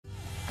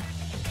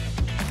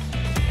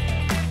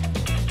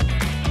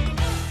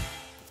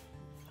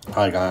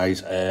Hi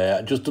guys,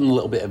 just done a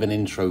little bit of an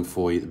intro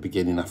for you at the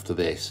beginning after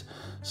this.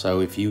 So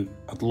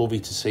I'd love you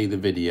to see the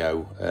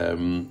video.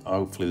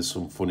 Hopefully there's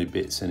some funny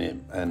bits in it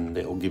and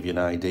it'll give you an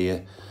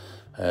idea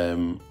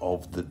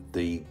of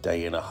the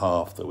day and a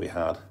half that we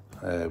had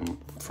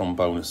from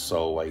Bonus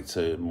Solway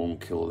to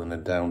Monkhill and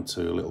then down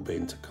to a little bit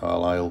into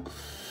Carlisle,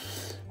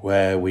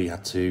 where we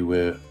had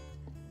to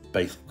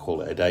basically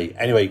call it a day.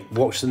 Anyway,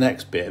 watch the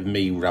next bit of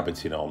me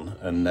rabbiting on,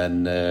 and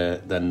then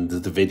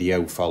the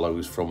video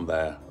follows from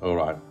there. All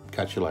right,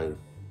 catch you later.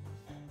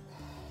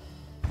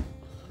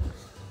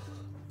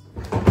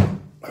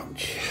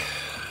 Ouch.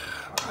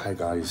 Hi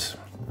guys,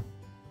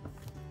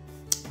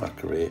 back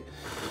here.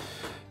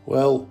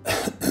 Well,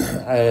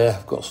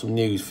 I've got some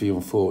news for you,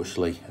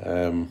 unfortunately,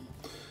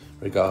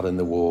 regarding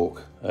the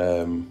walk.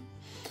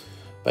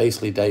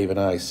 Basically, Dave and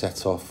I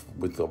set off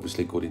with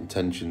obviously good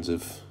intentions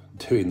of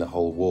doing the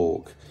whole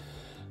walk,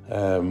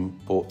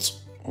 but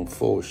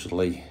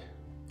unfortunately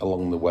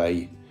along the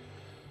way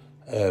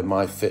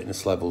my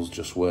fitness levels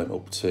just weren't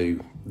up to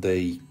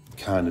the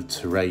kind of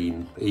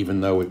terrain,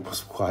 even though it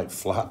was quite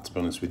flat, to be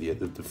honest with you,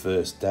 the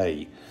first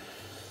day,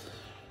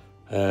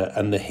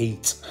 and the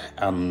heat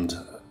and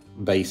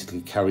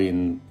basically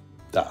carrying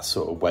that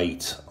sort of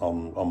weight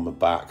on my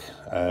back,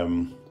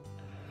 and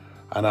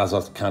as I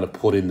kind of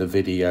put in the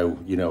video,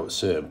 you know, at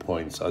certain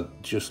points I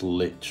just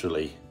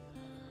literally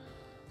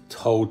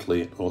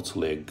totally and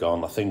utterly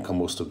gone. I think I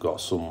must have got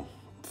some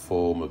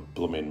form of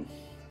blooming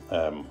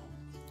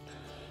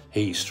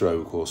heat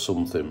stroke or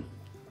something,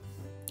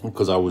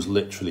 because I was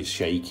literally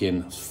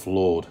shaking. I was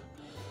floored.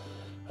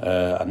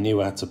 I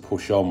knew I had to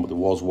push on, but there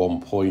was one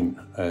point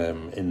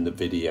in the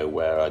video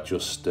where I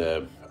just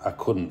I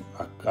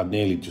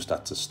nearly just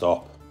had to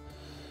stop,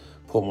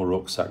 put my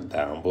rucksack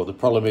down. But the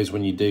problem is,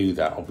 when you do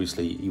that,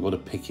 obviously you want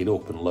to pick it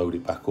up and load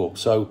it back up.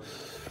 So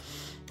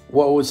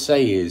what I would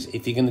say is,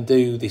 if you're going to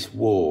do this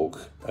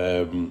walk,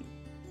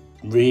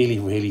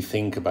 really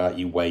think about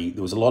your weight.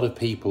 There was a lot of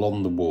people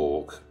on the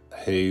walk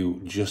who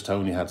just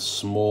only had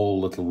small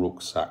little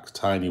rucksacks,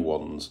 tiny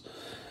ones,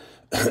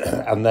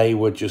 and they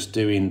were just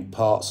doing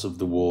parts of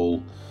the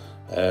wall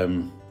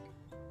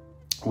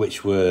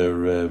which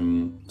were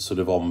sort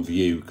of on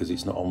view, because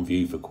it's not on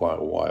view for quite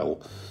a while,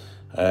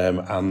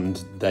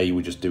 and they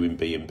were just doing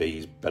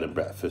B&Bs, bed and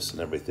breakfast and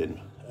everything.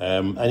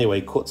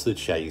 Anyway, cut to the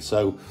chase.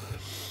 So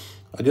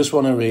I just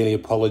want to really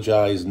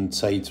apologise and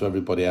say to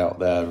everybody out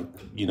there,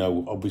 you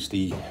know,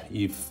 obviously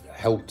you've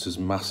helped us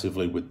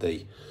massively with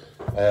the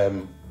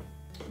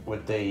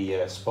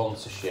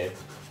sponsorship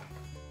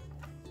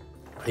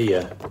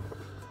here.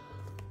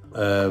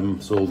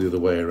 It's all the other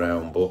way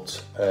around,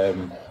 but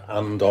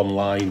and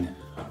online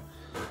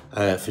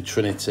for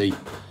Trinity,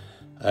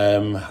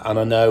 and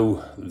I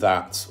know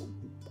that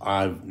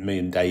me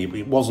and Dave,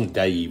 it wasn't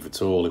Dave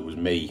at all, it was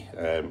me.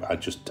 I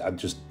just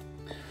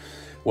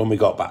when we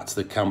got back to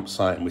the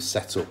campsite and we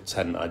set up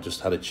tent, I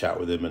just had a chat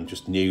with him and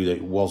just knew that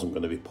it wasn't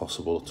going to be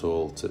possible at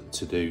all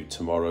to do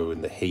tomorrow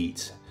in the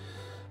heat.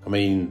 I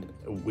mean,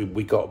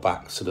 we got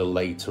back sort of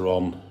later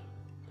on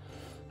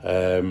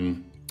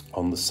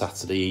the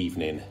Saturday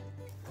evening,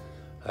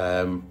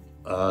 and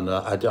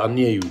I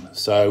knew.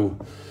 So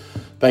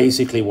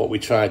basically what we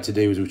tried to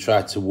do is we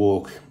tried to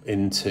walk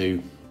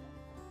into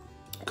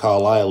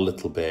Carlisle a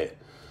little bit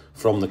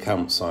from the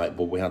campsite,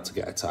 but we had to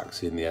get a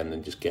taxi in the end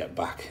and just get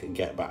back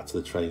to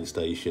the train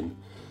station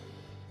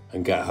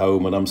and get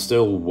home. And I'm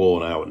still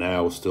worn out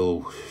now,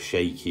 still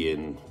shaky,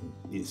 and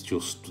it's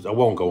just, I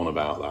won't go on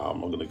about that. I'm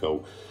not going to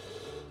go.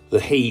 The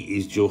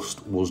heat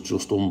was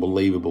just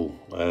unbelievable.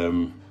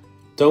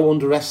 Don't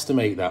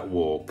underestimate that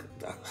walk.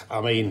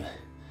 I mean,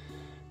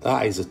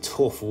 that is a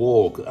tough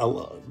walk.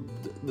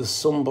 There's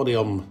somebody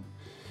on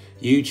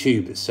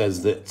YouTube that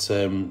says that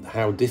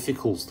how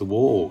difficult's the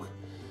walk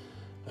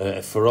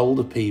for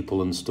older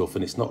people and stuff,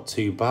 and it's not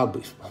too bad,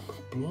 but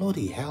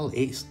bloody hell,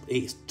 it's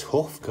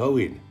tough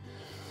going.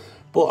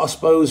 But I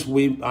suppose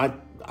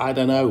I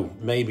don't know,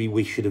 maybe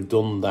we should have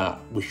done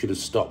that. We should have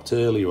stopped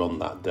earlier on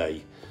that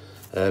day,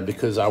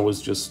 because I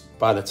was just,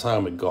 by the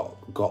time it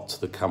got to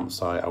the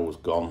campsite, I was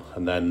gone.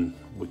 And then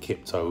we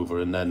kipped over,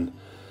 and then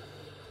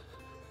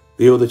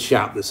the other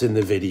chap that's in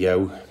the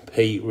video,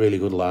 Pete, really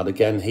good lad,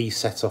 again, he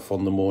set off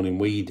on the morning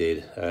we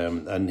did,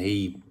 and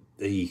he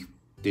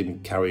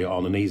didn't carry it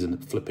on, and he's a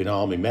flipping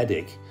army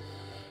medic.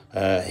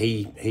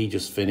 He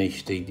just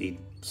finished. He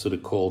sort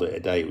of called it a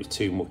day. It was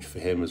too much for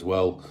him as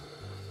well.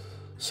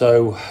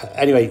 So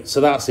anyway, so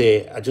that's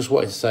it. I just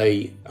wanted to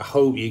say, I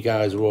hope you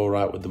guys are all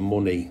right with the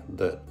money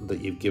that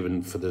you've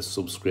given for the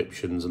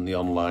subscriptions and the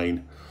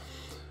online.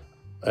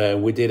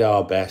 We did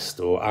our best,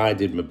 or I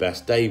did my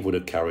best. Dave would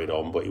have carried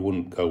on, but he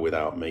wouldn't go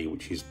without me,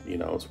 which is, you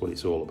know, that's what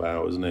it's all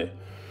about, isn't it?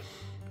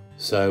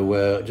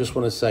 So I just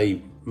want to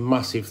say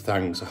massive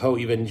thanks. I hope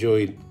you've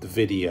enjoyed the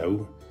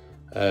video.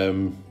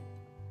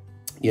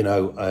 You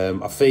know,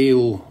 I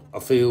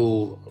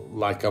feel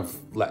like I've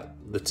let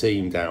the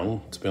team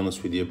down, to be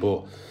honest with you,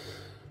 but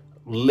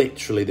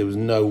literally there was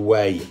no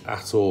way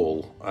at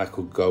all I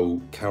could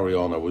go carry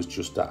on. I was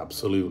just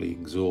absolutely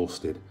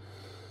exhausted.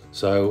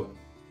 So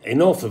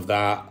enough of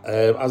that.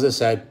 As I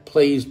said,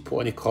 please put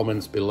any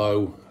comments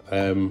below.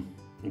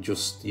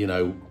 Just, you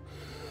know,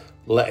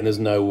 letting us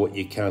know what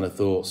your kind of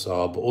thoughts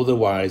are. But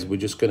otherwise, we're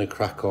just going to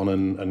crack on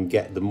and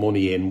get the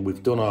money in.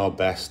 We've done our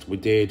best.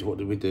 What did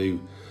we do?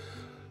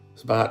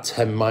 It's about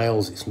 10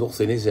 miles. It's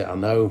nothing, is it? I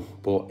know.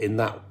 But in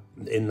that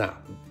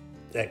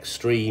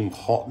extreme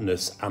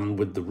hotness and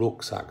with the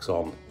rucksacks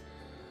on,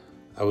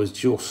 I was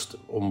just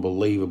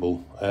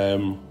unbelievable.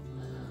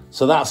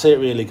 So that's it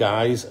really,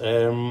 guys.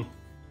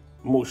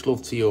 Much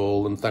love to you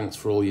all, and thanks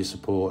for all your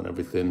support and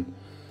everything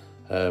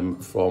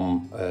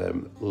from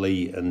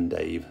Lee and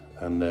Dave,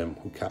 and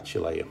we'll catch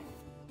you later.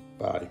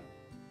 Bye.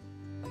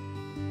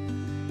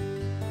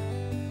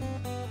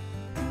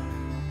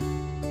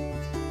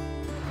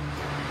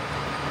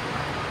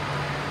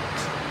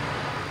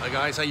 Hi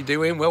guys, how you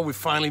doing? Well, we've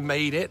finally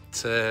made it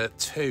to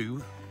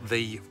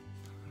the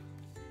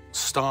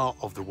start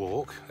of the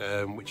walk,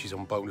 which is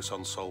on Bonus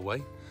on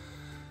Solway.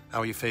 How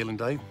are you feeling,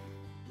 Dave?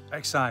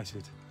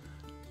 Excited.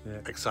 Yeah.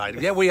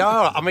 Excited. Yeah, we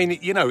are. I mean,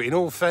 you know, in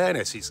all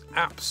fairness, it's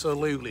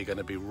absolutely going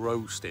to be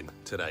roasting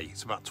today.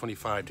 It's about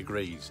 25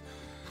 degrees.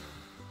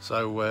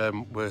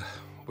 So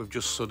we've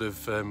just sort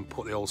of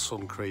put the old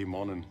sun cream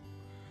on and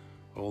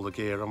all the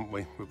gear, haven't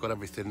we? We've got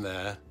everything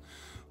there.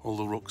 All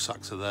the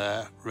rucksacks are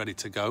there, ready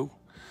to go.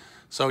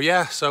 So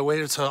yeah, so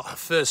we're at our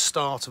first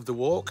start of the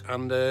walk,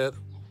 and the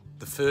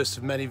first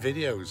of many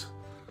videos.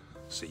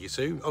 See you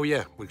soon. Oh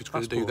yeah, we're just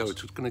going to do those. We're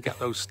just going to get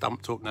those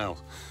stamped up now.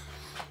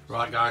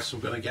 Right guys, so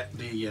we're going to get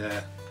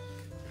the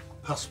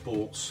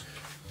passports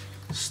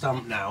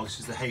stamped now. This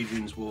is the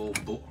Hadrian's Wall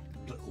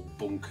little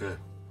bunker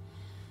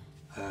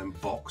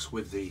box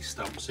with the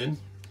stamps in.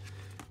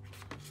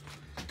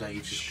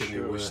 Dave's just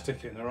going to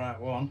stick it in the right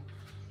one.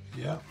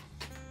 Yeah.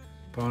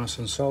 Bonus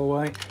and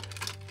Solway.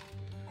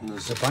 And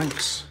there's the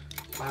banks.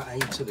 About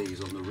 8 of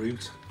these on the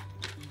route,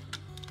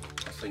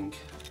 I think.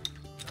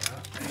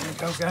 There you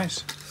go,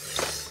 guys.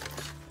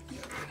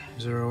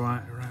 Is there a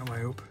right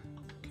way up?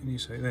 Can you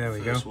see? There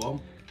we First go.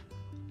 One.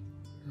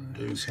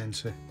 Right in the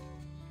centre.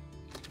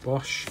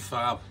 Bosch.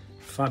 Fab.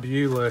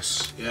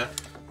 Fabulous. Yeah.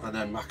 And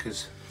then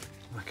Macca's.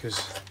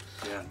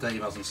 Yeah,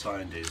 Dave hasn't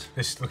signed his.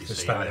 Look at the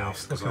state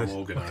of this.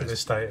 Look at the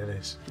state of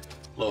this.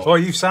 Look, oh,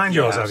 you've signed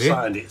yours, have you? I've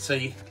signed it.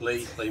 See,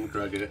 Lee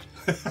McGregor.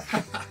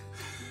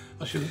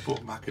 I should have put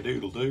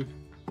Maccadoodle-doo.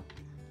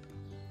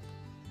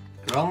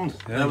 Grand.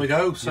 Yeah, there we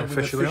go. So we're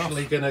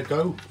officially gonna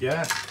go.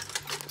 Yeah.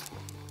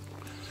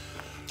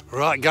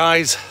 Right,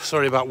 guys.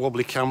 Sorry about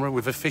wobbly camera.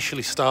 We've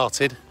officially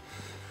started,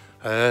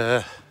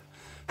 and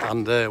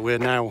we're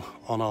now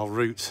on our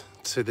route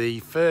to the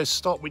first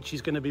stop, which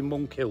is going to be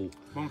Monkhill.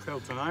 Monkhill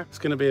tonight. It's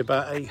going to be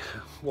about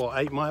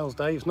 8 miles,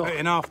 Dave? Not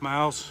 8.5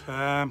 miles.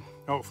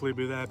 Hopefully,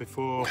 be there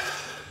before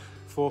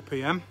 4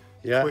 p.m.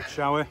 Yeah. Quick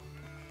shower.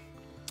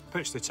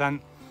 Pitch the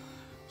tent.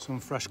 Some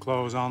fresh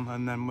clothes on,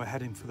 and then we're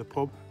heading for the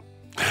pub.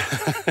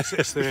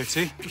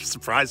 6:30.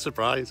 Surprise,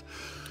 surprise.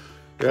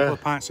 Yeah. Couple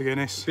of pints of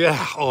Guinness.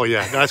 Yeah. Oh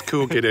yeah, nice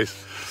cool Guinness.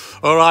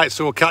 All right,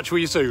 so we'll catch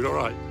you soon. All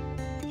right.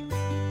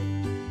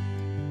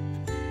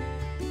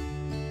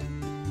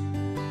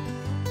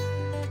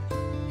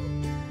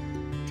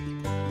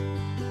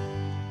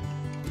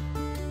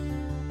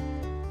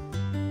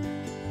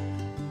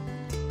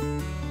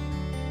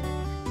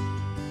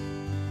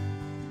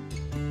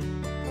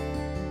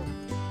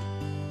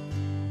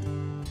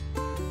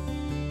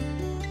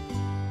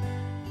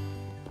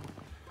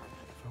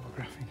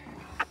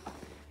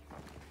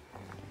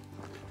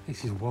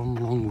 This is one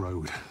long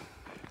road.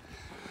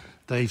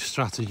 Dave's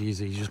strategy is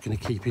he's just going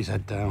to keep his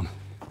head down.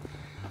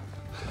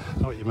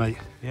 Know what you mate?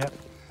 Yep.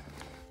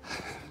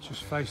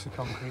 Just face the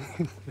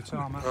concrete, the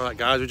tarmac. All right,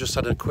 guys, we just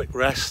had a quick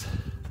rest,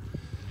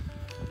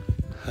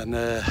 and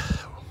it's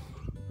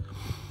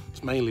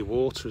mainly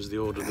water as the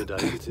order of the day.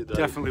 Isn't it, Dave?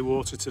 Definitely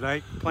water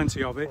today.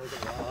 Plenty of it.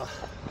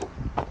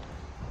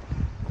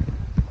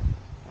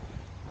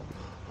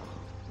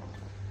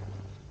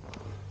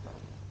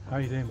 How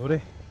you doing,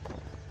 buddy?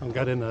 I'm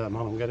getting there,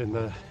 man. I'm getting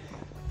there.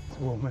 It's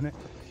warm, isn't it?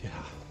 Yeah.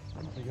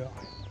 What have you got?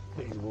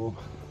 It is warm.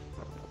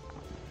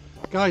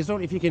 Guys, don't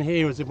know if you can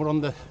hear us if we're on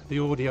the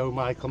audio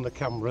mic on the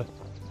camera,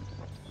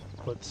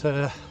 but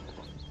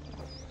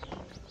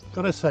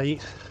gotta say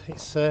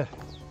it's a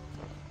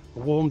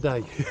warm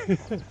day.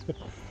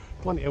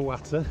 Plenty of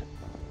water.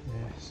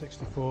 Yeah,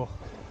 64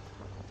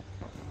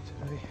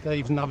 today.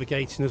 Dave's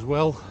navigating as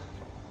well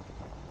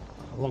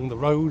along the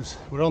roads.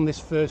 We're on this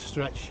first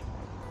stretch,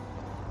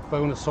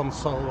 Bonus on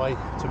Solway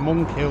to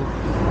Monkhill,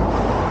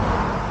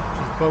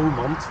 which is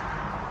Beaumont.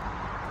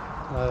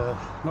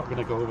 Not going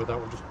to go over that,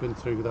 we've just been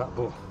through that,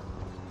 but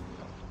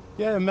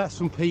yeah, I met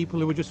some people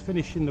who were just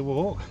finishing the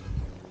walk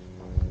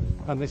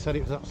and they said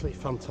it was absolutely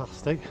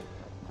fantastic.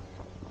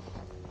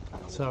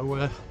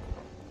 So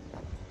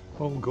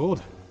all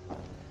good.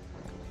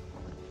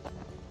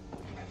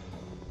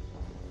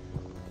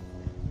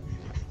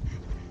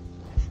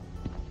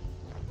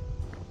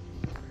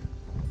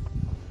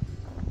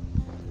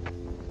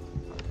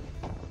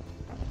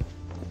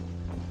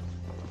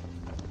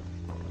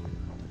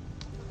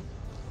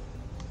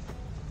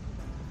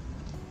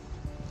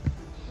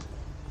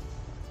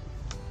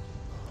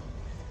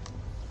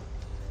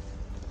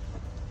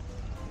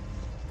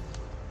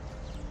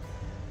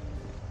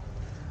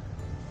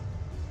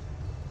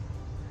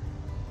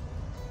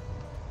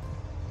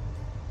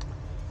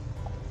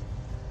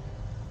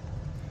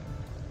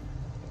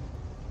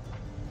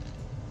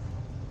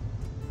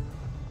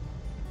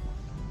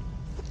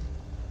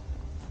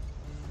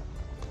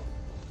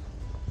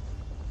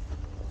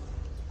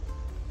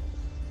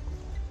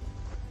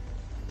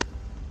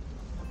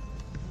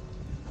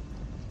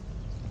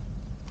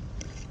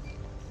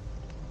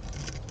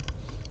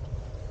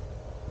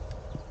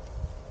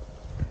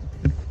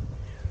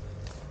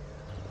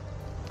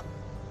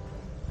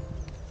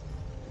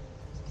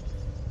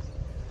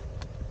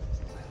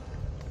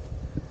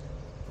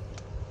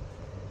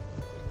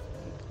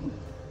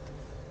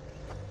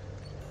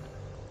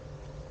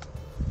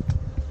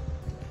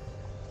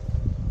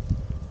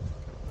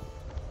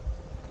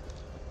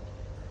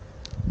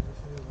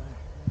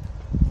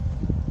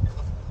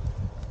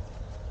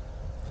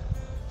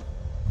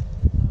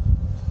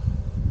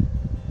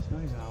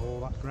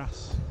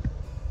 grass.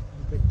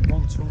 Big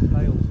 1 ton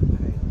bales of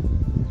hay.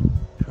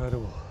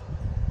 Incredible.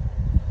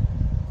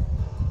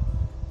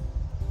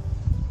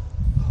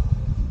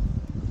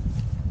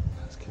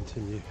 Let's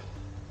continue.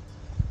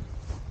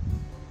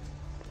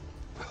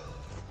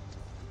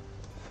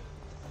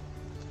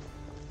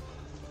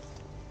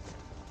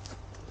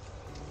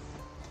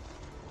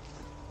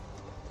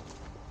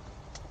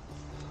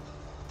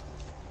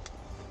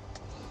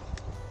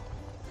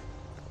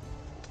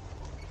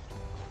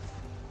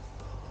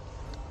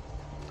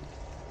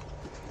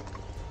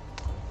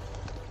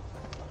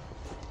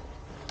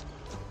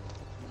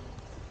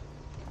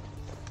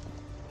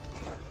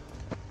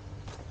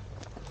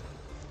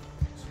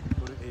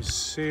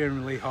 It's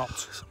searingly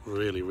hot. It's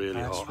really, really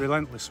hot. It's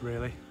relentless,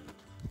 really.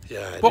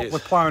 Yeah, it but is. We're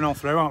ploughing on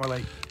through, aren't we,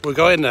 Lee? We're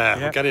going there.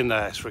 Yeah. We're getting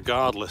there. It's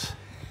regardless.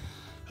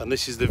 And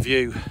this is the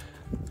view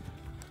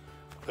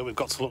that we've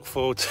got to look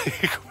forward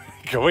to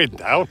going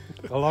down.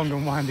 A long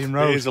and winding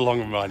road. It is a long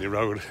and winding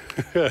road.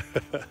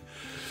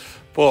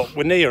 But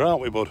we're near,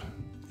 aren't we, bud?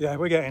 Yeah,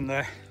 we're getting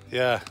there.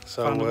 Yeah.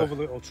 So Found a lovely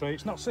little tree.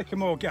 It's not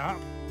Sycamore Gap.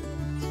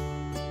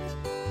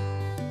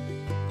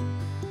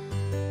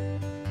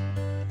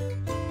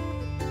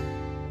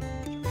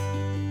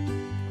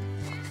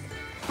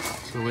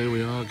 So here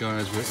we are,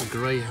 guys. We're at the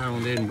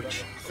Greyhound Inn,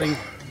 which I think,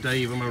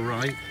 Dave, am I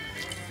right?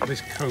 This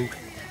Coke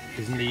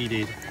is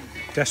needed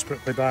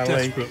Desperately by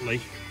Lee.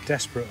 desperately.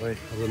 Desperately.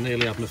 As I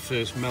nearly had my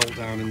first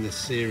meltdown in this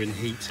searing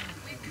heat.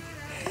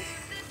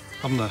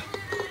 Haven't I?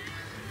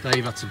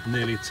 Dave had to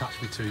nearly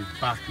attach me to his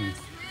back and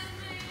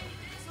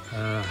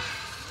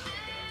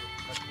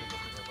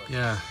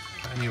yeah.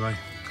 But anyway,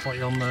 what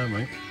you on there,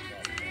 mate?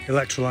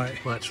 Electrolyte.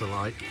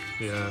 Electrolyte.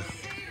 Yeah.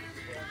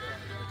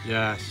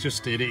 Yeah. It's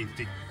just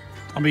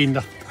I mean,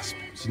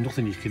 there's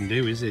nothing you can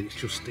do, is it? It's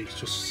just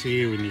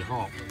searingly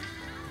hot.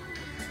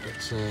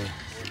 But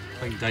I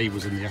think Dave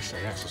was in the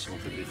SAS or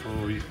something before.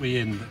 We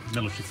in the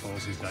military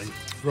forces, Dave.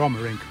 Raw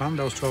Marine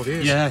Commandos, 12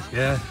 years. Yeah,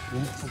 yeah.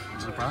 Wouldn't fucking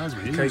surprise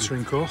me.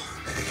 Catering Corps.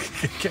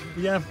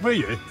 Yeah, were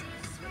you?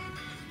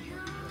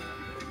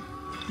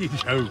 You're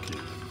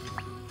joking.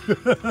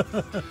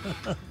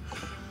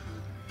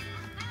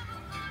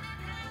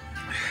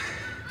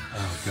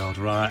 Oh God,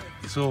 right.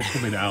 It's all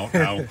coming out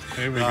now.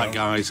 Here we go. Right,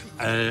 guys.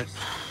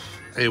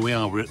 Here we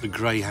are. We're at the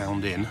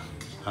Greyhound Inn,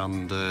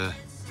 and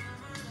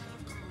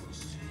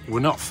we're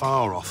not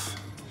far off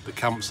the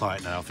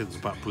campsite now. I think it's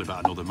probably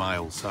about another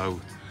mile.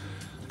 So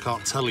I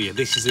can't tell you.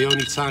 This is the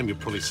only time you'll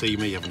probably see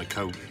me having a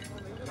Coke.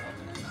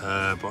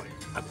 But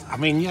I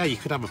mean, yeah, you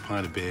could have a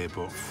pint of beer,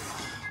 but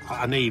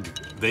I need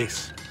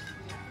this.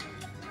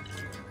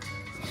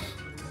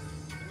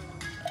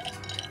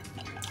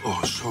 Oh,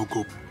 it's so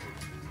good.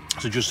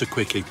 So just a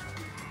quickie.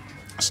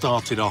 I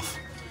started off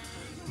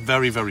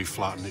very, very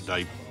flat in it,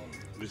 Dave.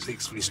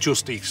 It's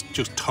just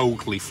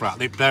totally flat.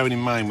 Bearing in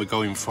mind we're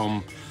going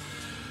from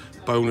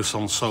Bonus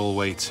on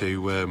Solway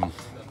to,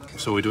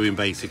 so we're doing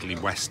basically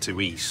west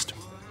to east.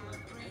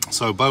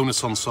 So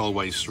Bonus on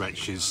Solway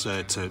stretches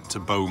to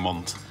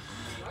Beaumont.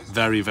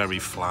 Very, very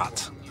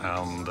flat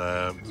and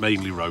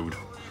mainly road.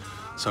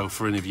 So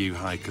for any of you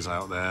hikers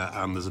out there,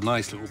 and there's a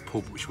nice little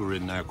pub which we're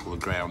in now called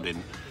the Ground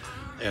Inn.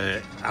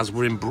 As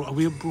we're in, are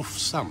we at Brough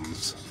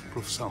Sands?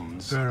 Brough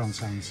Sands?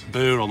 Burr-on-Sands.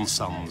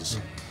 Burr-on-Sands.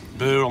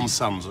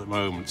 Burr-on-Sands at the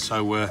moment.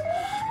 So we're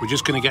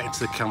just going to get into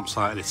the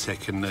campsite in a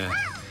tick and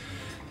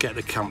get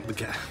the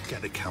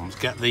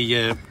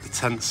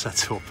tent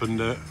set up, and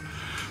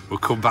we'll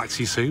come back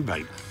to you soon,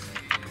 mate.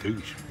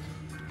 Goosh.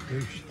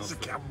 That's a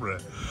camera.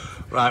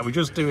 Right, we're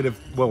just doing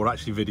we're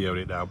actually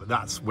videoing it now, but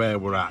that's where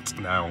we're at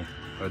now.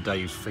 Where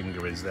Dave's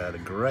finger is there, the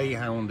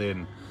Greyhound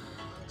Inn.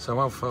 So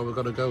how far we've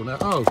got to go now?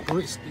 Oh, well,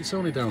 it's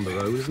only down the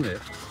road, isn't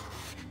it?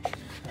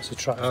 That's a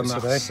track And for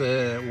that's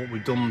today. what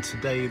we've done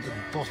today at the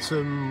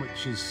bottom,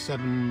 which is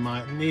 7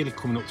 miles, nearly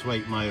coming up to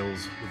 8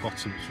 miles. The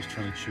bottom, it's just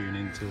trying to tune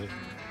into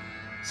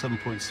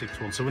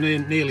 7.61. So we're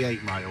nearly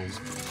 8 miles,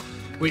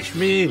 which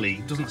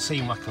really doesn't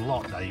seem like a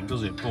lot, Dave,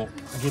 does it? But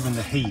given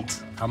the heat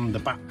and the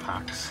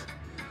backpacks,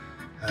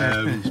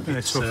 It's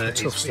been a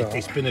tough start.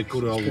 It's been a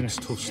good old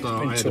tough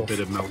start. I had a tough. bit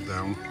of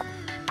meltdown.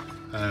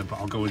 But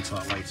I'll go into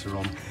that later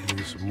on, give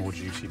you some more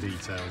juicy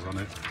details on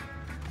it.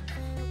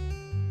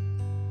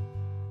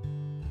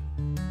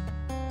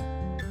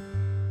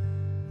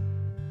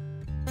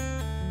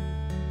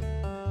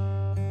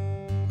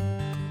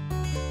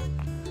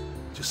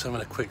 Just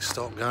having a quick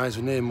stop, guys.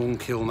 We're near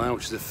Monkhill now,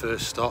 which is the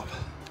first stop.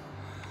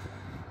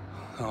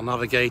 Our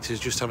navigator's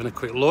just having a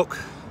quick look,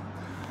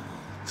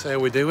 see how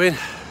we're doing.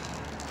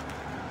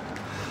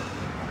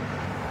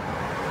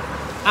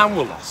 And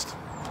we're lost.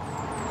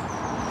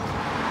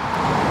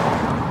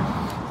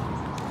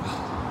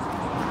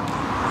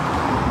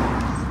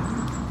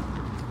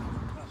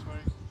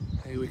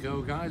 Here we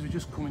go, guys. We're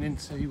just coming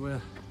into I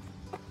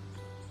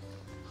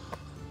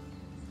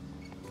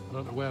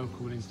don't know where we're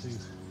coming into.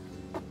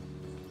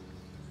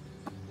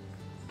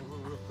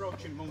 We're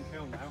approaching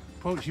Monkhill now.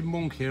 Approaching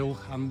Monkhill,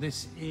 and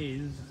this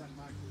is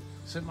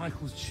St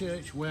Michael's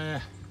Church,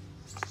 where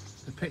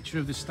the picture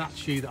of the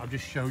statue that I've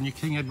just shown you,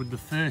 King Edward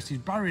I, is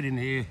buried in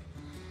here.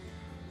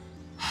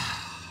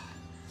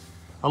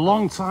 A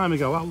long time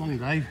ago. How long,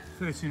 Dave?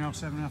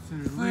 1307 after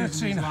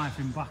losing his life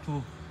in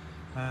battle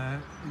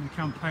in the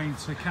campaign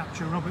to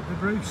capture Robert the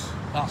Bruce.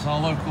 That's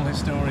our local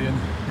historian.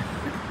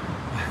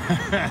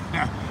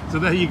 So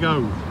there you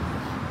go.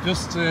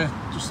 Just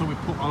so we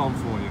put that on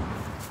for you.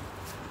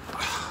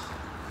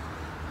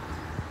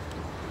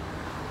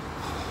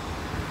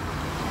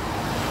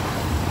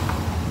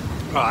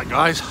 Right,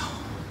 guys.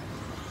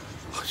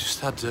 I just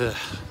had the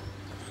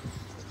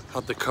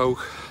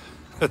Coke.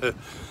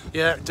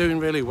 Yeah, doing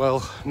really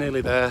well.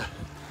 Nearly there.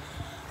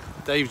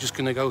 Dave's just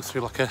going to go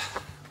through like a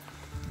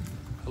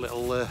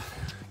little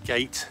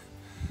gate.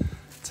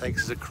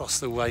 Takes us across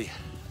the way.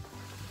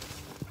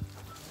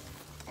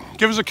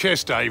 Give us a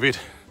kiss, David.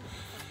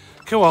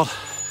 Come on.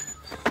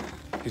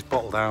 He's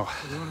bottled out.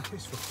 What do you want a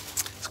kiss for?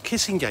 It's a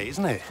kissing gate,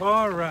 isn't it?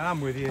 All right,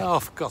 I'm with you. Oh,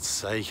 for God's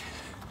sake.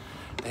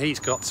 The heat's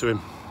got to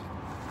him.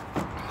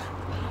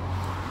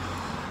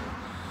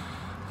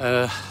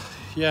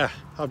 Yeah,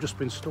 I've just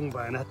been stung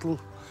by a nettle.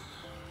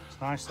 It's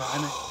nice, that,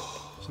 isn't it?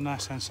 It's a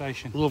nice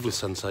sensation. Lovely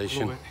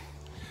sensation. Love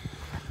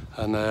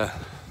it. And the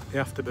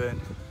afterburn.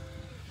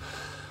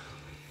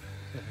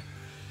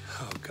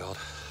 oh God,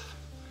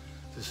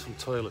 there's some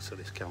toilets at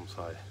this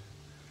campsite.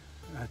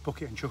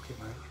 Bucket and chuck it,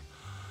 mate.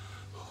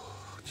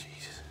 Oh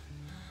Jesus,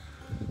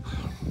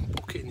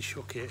 bucket and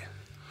shuck it.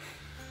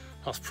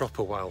 That's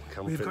proper wild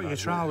camping. You've got your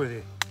trowel with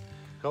you.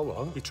 Got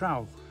what? Your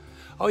trowel.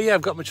 Oh yeah,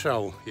 I've got my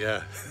trowel.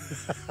 Yeah.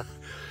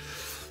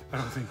 I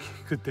don't think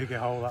you could dig a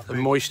hole that big.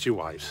 And moisture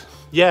wipes.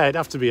 Yeah, it'd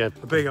have to be a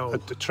big hole. A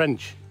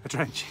trench. A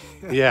trench.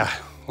 Yeah.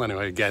 Well,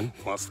 anyway, again,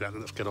 let's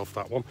get off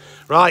that one.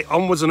 Right,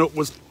 onwards and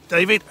upwards,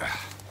 David.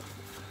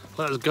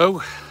 Let us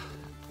go.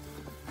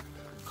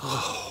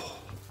 Oh.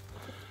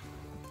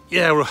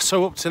 Yeah,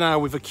 so up to now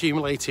we've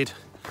accumulated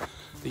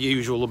the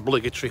usual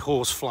obligatory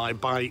horsefly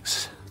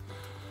bites,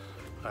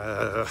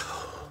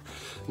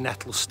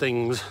 nettle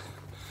stings,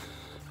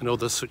 and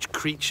other such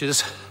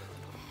creatures.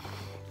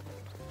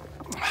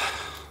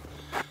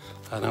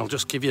 And I'll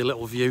just give you a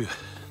little view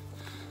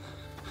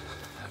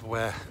of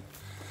where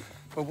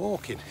we're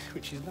walking,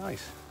 which is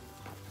nice.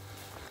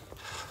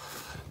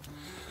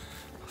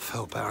 I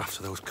felt better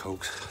after those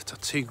Cokes.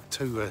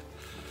 Two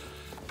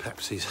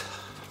Pepsis.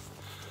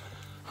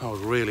 I was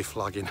really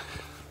flagging.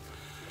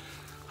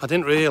 I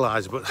didn't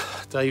realise, but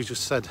Dave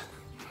just said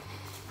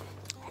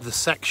the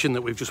section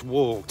that we've just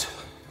walked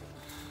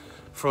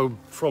from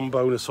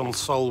Bonus on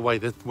Solway,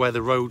 where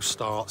the road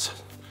starts,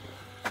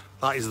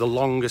 that is the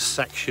longest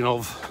section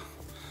of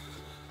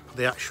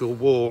the actual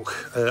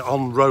walk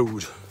on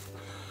road.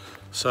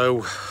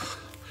 So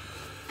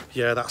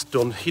yeah, that's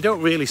done. You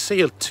don't really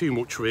see it too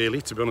much,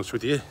 really, to be honest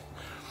with you.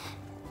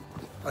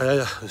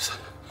 The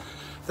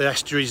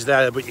estuary's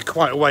there, but you're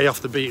quite a way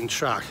off the beaten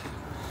track.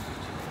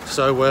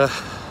 So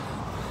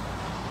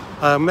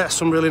I met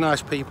some really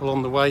nice people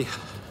on the way,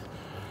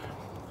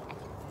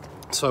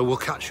 so we'll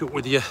catch up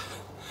with you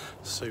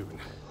soon.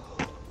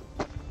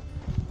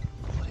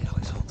 Bloody hell,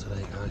 it's hot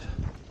today, guys.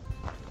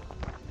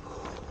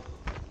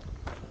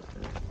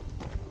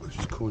 We're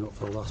just coming up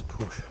for the last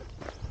push.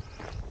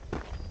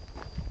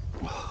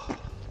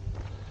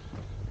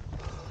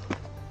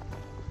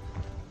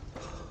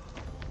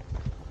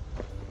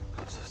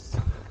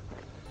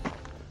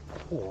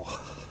 Oh.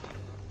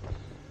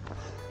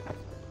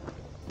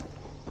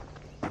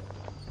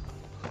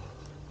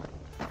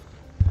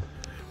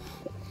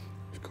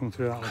 We've come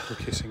through that little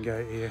kissing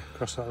gate here,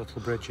 across that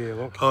little bridge here,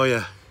 look. Oh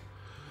yeah.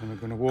 And we're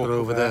going to walk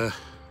over there.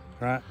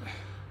 Right.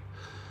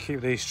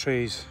 Keep these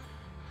trees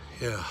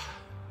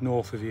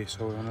north of you,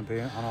 so we're going to be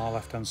on our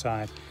left hand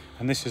side.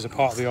 And this is a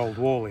part of the old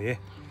wall here,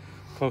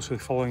 closely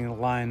following the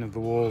line of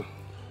the wall.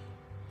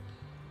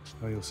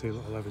 So you'll see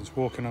little Evans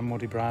walking on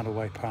muddy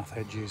bridleway path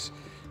edges.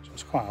 So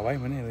it's quite a way,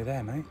 we're nearly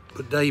there, mate.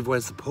 But Dave,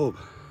 where's the pub?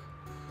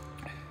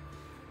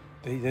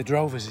 The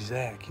Drovers is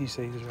there. Can you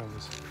see the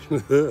Drovers?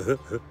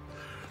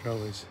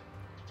 Drovers.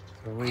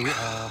 So we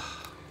are.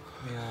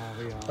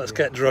 Let's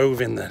get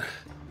drove in then.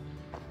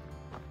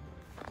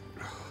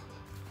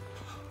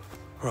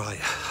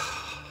 Right.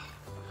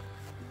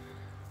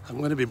 I'm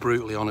going to be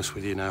brutally honest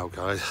with you now,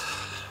 guys.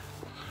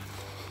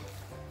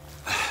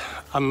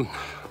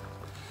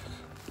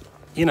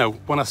 You know,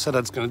 when I said I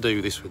was going to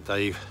do this with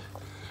Dave,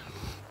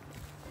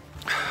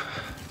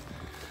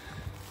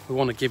 we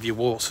want to give you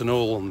warts and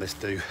all on this,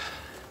 do.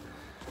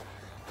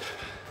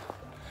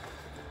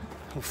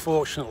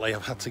 Unfortunately,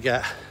 I've had to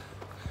get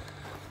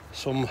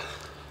some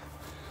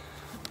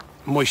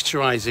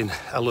moisturising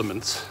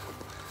elements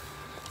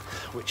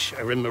which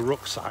are in my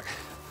rucksack,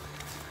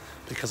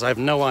 because I have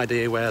no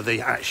idea where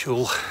the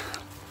actual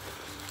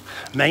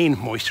main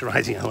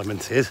moisturising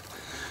element is,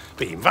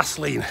 being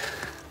Vaseline.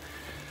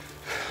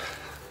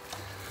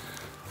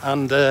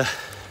 And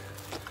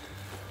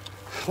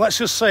let's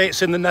just say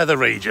it's in the nether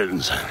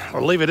regions.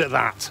 I'll leave it at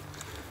that.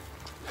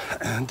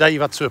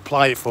 Dave had to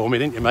apply it for me,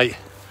 didn't you, mate?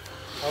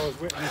 I was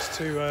witness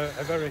to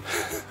a very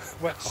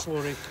wet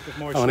slurry of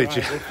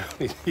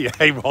moisturiser. Yeah,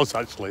 he was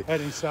actually.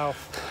 Heading south.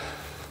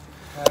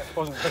 It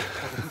wasn't very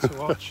pleasant to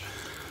watch.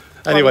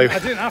 Anyway. I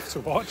didn't have to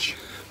watch.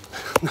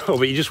 No,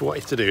 but you just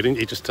wanted to do, didn't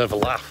you? Just to have a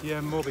laugh.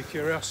 Yeah, more be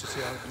curiosity,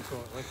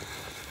 unfortunately.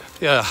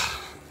 Yeah.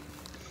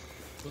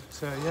 But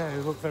yeah,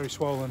 it looked very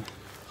swollen.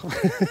 I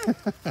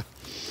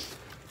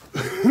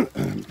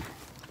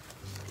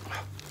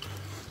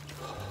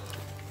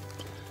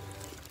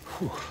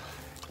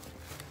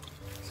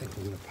think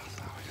we're going to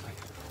pass out, actually.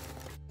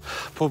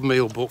 Pub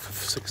meal booked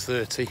for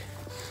 6:30,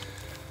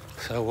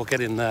 so we'll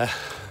get in there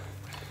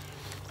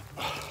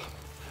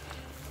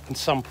and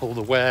sample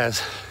the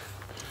wares.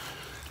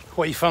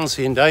 What are you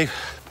fancying, Dave?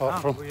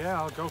 Apart from well,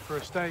 yeah, I'll go for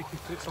a steak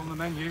if it's on the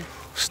menu.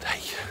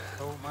 Steak.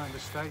 I won't mind a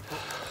steak.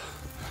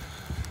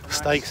 But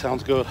Steak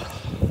sounds good. A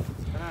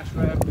nice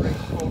rare brie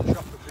pork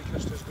chop would be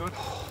just as good.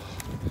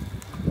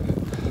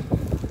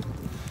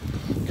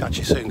 Catch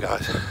you soon,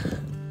 guys.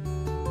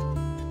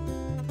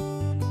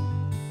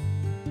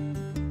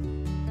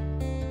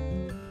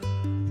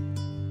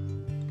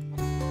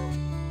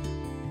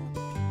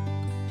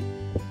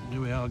 Here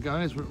we are,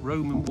 guys. We're at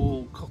Roman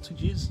Wall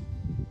Cottages.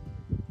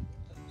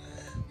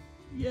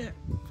 Yeah,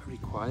 very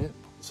quiet.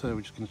 So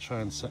we're just going to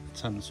try and set the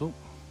tents up.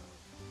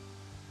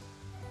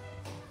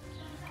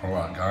 All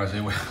right, guys.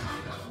 Here we are.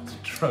 The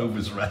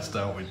Trover's Rest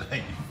out with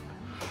Dave.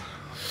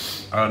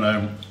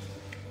 And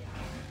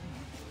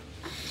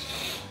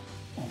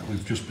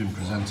we've just been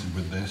presented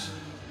with this.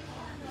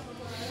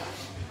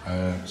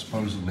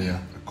 Supposedly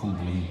a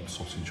Cumberland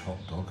sausage hot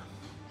dog.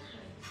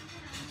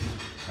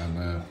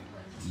 And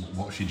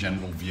what's your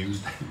general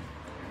views?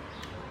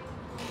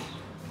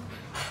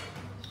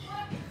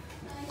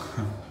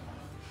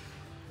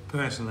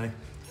 Personally,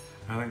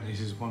 I think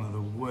this is one of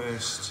the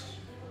worst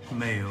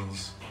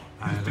meals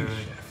I've ever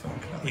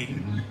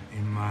eaten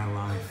in my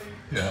life.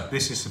 Yeah.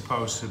 This is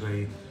supposed to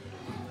be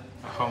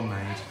a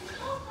homemade,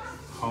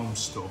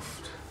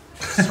 home-stuffed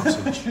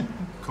sausage,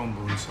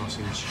 Cumberland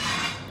sausage.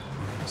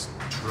 It's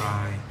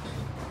dry.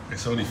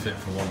 It's only fit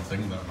for one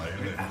thing, that mate,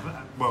 isn't it?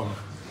 Well,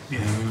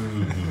 yeah.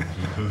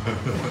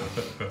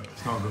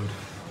 It's not good.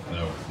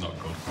 No, not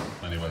good.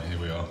 Anyway, here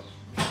we are.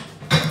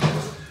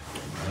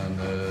 And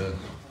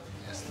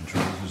yes, the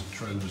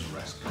Trover's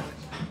Rest, guys.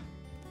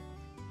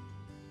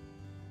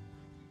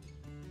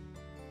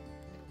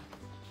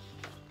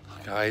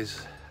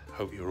 Guys,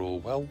 hope you're all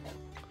well.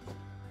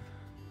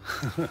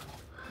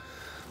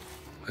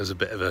 There's a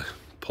bit of a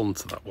pun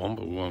to that one,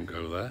 but we won't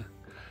go there.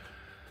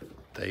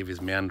 Dave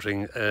is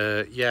meandering.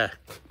 Gotta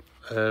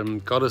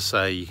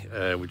say,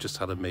 we just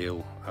had a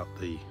meal at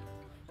the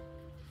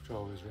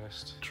Trover's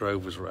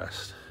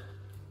Rest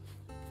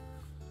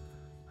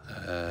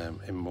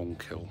in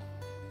Monkhill,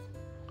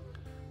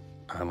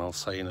 and I'll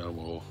say no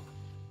more.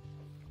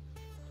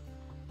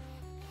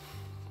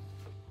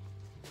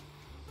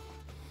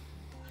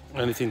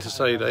 Anything to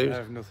say, Dave? I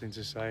have nothing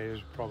to say. It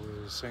was probably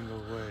the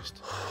single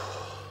worst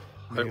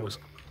It was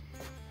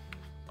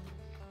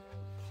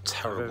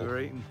terrible. I've ever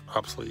eaten.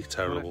 Absolutely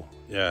terrible.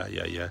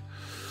 Yeah.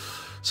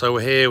 So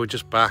we're here, we're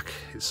just back.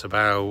 It's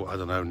about, I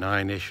don't know,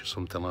 9ish or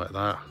something like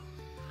that.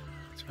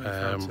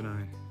 25 to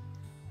 9.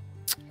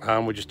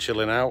 And we're just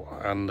chilling out,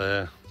 and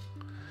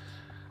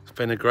it's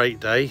been a great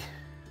day.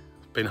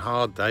 It's been a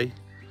hard day.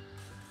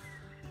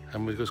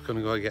 And we're just going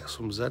to go get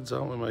some Zeds,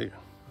 aren't we, mate?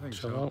 I think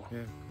Chill so, out.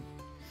 yeah.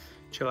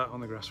 Chill out on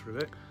the grass for a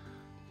bit.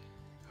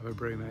 Have a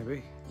brew,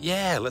 maybe.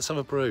 Yeah, let's have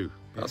a brew.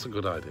 That's a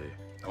good idea.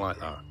 I like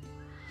that.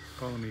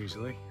 Follow me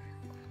easily.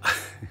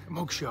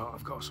 Mug shot.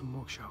 I've got some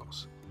mug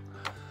shots.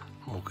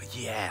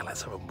 Yeah,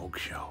 let's have a mug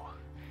shot.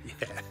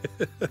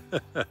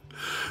 Yeah.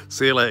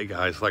 See you later,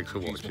 guys. Thanks for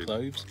watching.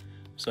 Cloves.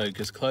 So,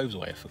 because cloves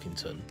weigh a fucking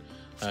ton,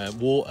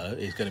 water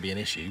is going to be an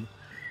issue.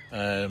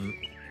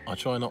 I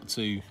try not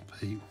to.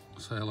 Pete,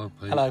 say hello,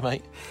 Pete. Hello,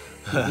 mate.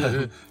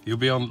 You'll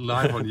be on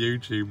live on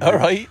YouTube. Mate. All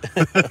right.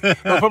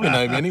 They'll probably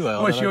know me anyway.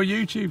 What's your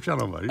YouTube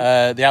channel, mate?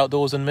 The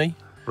Outdoors and Me.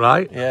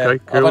 Right. Yeah.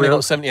 Okay, cool. I've only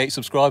got 78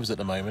 subscribers at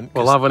the moment.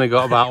 Well, I've only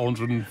got about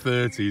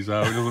 130,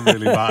 so it doesn't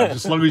really matter.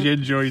 As long as you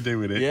enjoy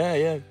doing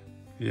it.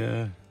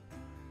 Yeah.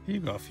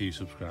 You've got a few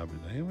subscribers,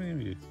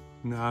 haven't you?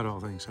 No, I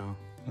don't think so.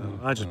 No,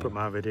 I just put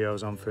my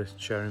videos on for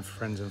sharing for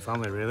friends and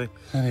family, really.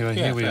 Anyway,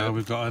 Yeah, here we fair. are.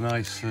 We've got a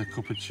nice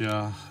cup of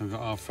char. We've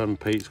got our friend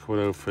Pete's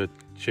coming over for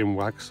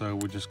chinwag, so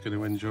we're just going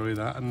to enjoy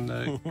that and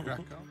crack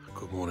on.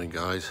 Good morning,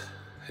 guys.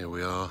 Here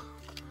we are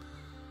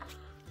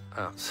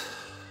at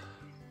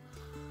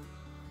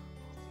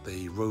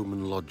the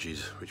Roman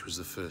Lodges, which was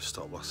the first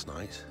stop last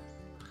night.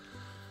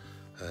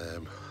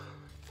 To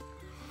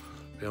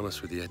be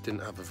honest with you, I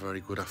didn't have a very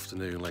good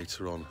afternoon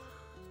later on.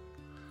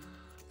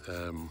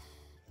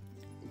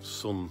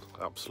 Sun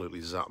absolutely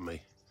zapped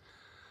me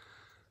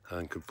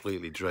and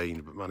completely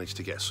drained, but managed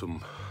to get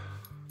some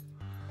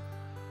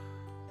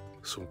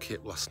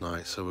kit last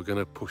night. So we're going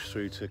to push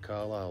through to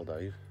Carlisle,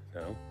 Dave,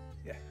 now.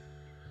 Yeah.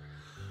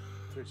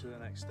 Through to the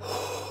next stage.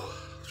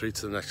 Through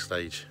to the next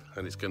stage,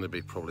 and it's going to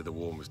be probably the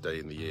warmest day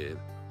in the year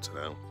to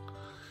now.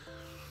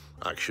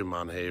 Action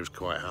Man here is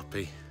quite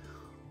happy.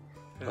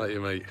 Yeah. Like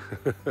you, mate.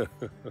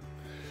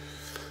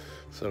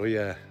 So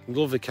yeah,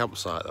 lovely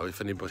campsite though. If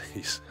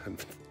anybody's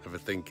ever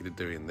thinking of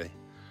doing the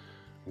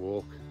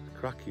walk.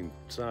 Cracking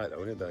site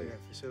though, isn't it, Dave? Yeah,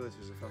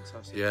 facilities are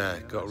fantastic. Yeah,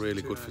 got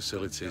really good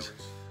facilities.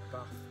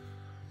 Bath,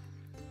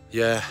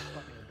 Yeah,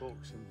 plenty of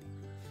books and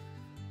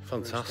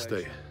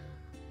fantastic.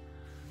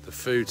 The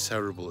food's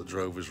terrible at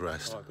Drover's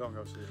Rest. oh, I can't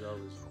go to the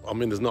Drovers. I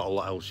mean, there's not a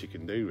lot else you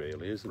can do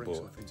really, is there? Bring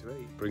But something to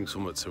eat. bring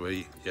something to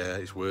eat. Yeah,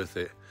 it's worth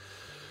it.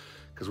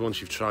 Because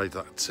once you've tried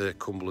that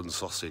Cumberland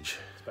sausage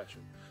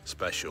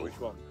special Which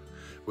one?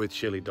 with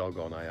chili dog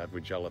on, I had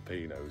with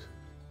jalapenos,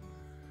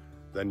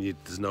 then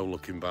there's no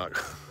looking back.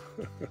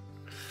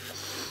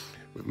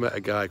 We've met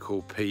a guy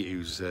called Pete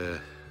who's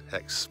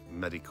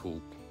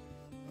ex-medical.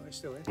 Oh, he's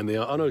still in.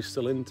 I know he's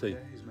still in, Yeah,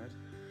 he's med.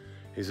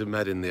 He's a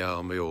med in the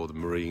army or the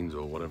Marines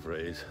or whatever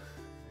it is.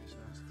 He's a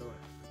nice fella.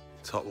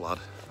 Top lad,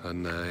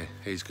 and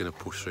he's going to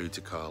push through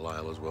to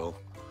Carlisle as well.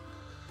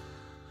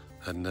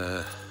 And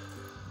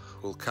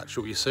we'll catch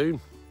up with you soon.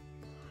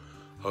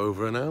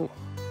 Over and out.